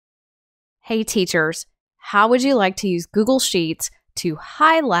Hey teachers, how would you like to use Google Sheets to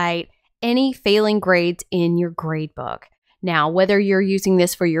highlight any failing grades in your gradebook? Now, whether you're using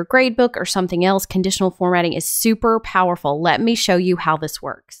this for your gradebook or something else, conditional formatting is super powerful. Let me show you how this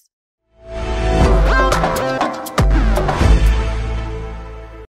works.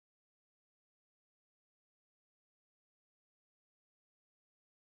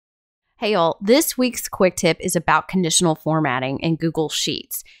 Hey y'all, this week's quick tip is about conditional formatting in Google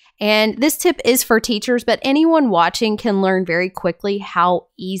Sheets. And this tip is for teachers, but anyone watching can learn very quickly how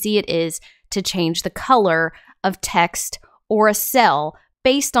easy it is to change the color of text or a cell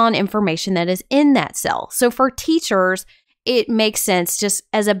based on information that is in that cell. So for teachers, it makes sense just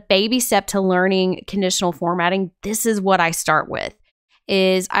as a baby step to learning conditional formatting. This is what I start with,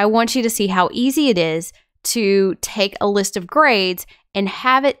 is I want you to see how easy it is to take a list of grades and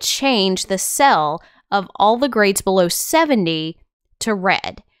have it change the cell of all the grades below 70 to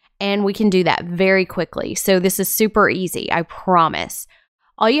red. And we can do that very quickly. So this is super easy, I promise.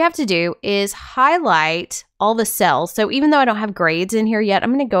 All you have to do is highlight all the cells. So even though I don't have grades in here yet,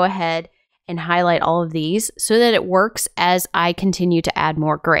 I'm going to go ahead and highlight all of these so that it works as I continue to add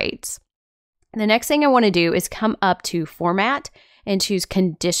more grades. The next thing I want to do is come up to Format and choose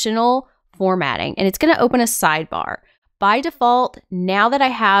Conditional Formatting. And it's going to open a sidebar. By default, now that I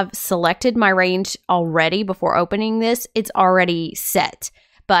have selected my range already before opening this, it's already set.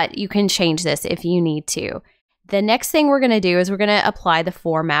 But you can change this if you need to. The next thing we're going to do is we're going to apply the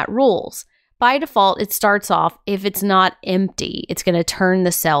format rules. By default, it starts off, if it's not empty, it's going to turn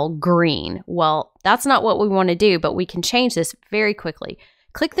the cell green. Well, that's not what we want to do, but we can change this very quickly.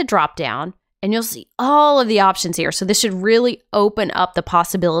 Click the drop down and you'll see all of the options here. So this should really open up the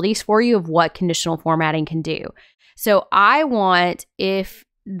possibilities for you of what conditional formatting can do. So I want, if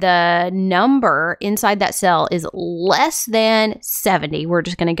the number inside that cell is less than 70, we're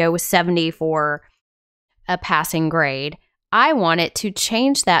just going to go with 70 for a passing grade. I want it to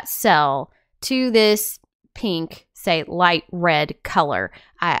change that cell to this pink, say light red color.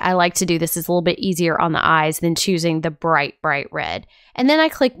 I like to do this. It's a little bit easier on the eyes than choosing the bright red. And then I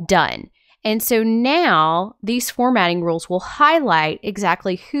click done. And so now these formatting rules will highlight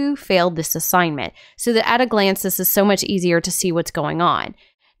exactly who failed this assignment so that at a glance, this is so much easier to see what's going on.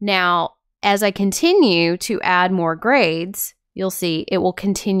 Now, as I continue to add more grades, you'll see it will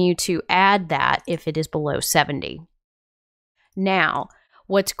continue to add that if it is below 70. Now,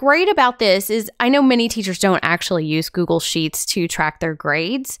 what's great about this is I know many teachers don't actually use Google Sheets to track their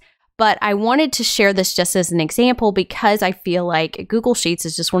grades, but I wanted to share this just as an example because I feel like Google Sheets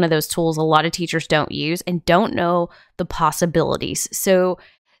is just one of those tools a lot of teachers don't use and don't know the possibilities. So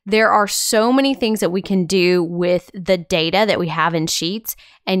there are so many things that we can do with the data that we have in Sheets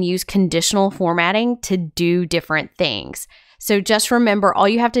and use conditional formatting to do different things. So just remember, all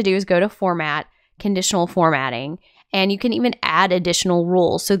you have to do is go to Format, Conditional Formatting, and you can even add additional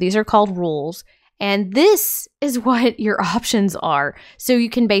rules. So these are called rules. And this is what your options are. So you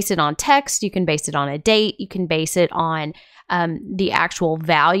can base it on text, you can base it on a date, you can base it on the actual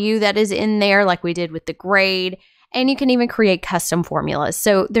value that is in there, like we did with the grade, and you can even create custom formulas.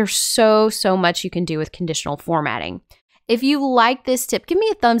 So there's so much you can do with conditional formatting. If you like this tip, give me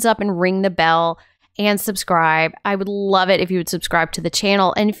a thumbs up and ring the bell and subscribe. I would love it if you would subscribe to the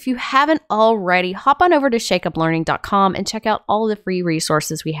channel. And if you haven't already, hop on over to shakeuplearning.com and check out all the free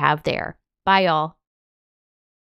resources we have there. Bye, y'all.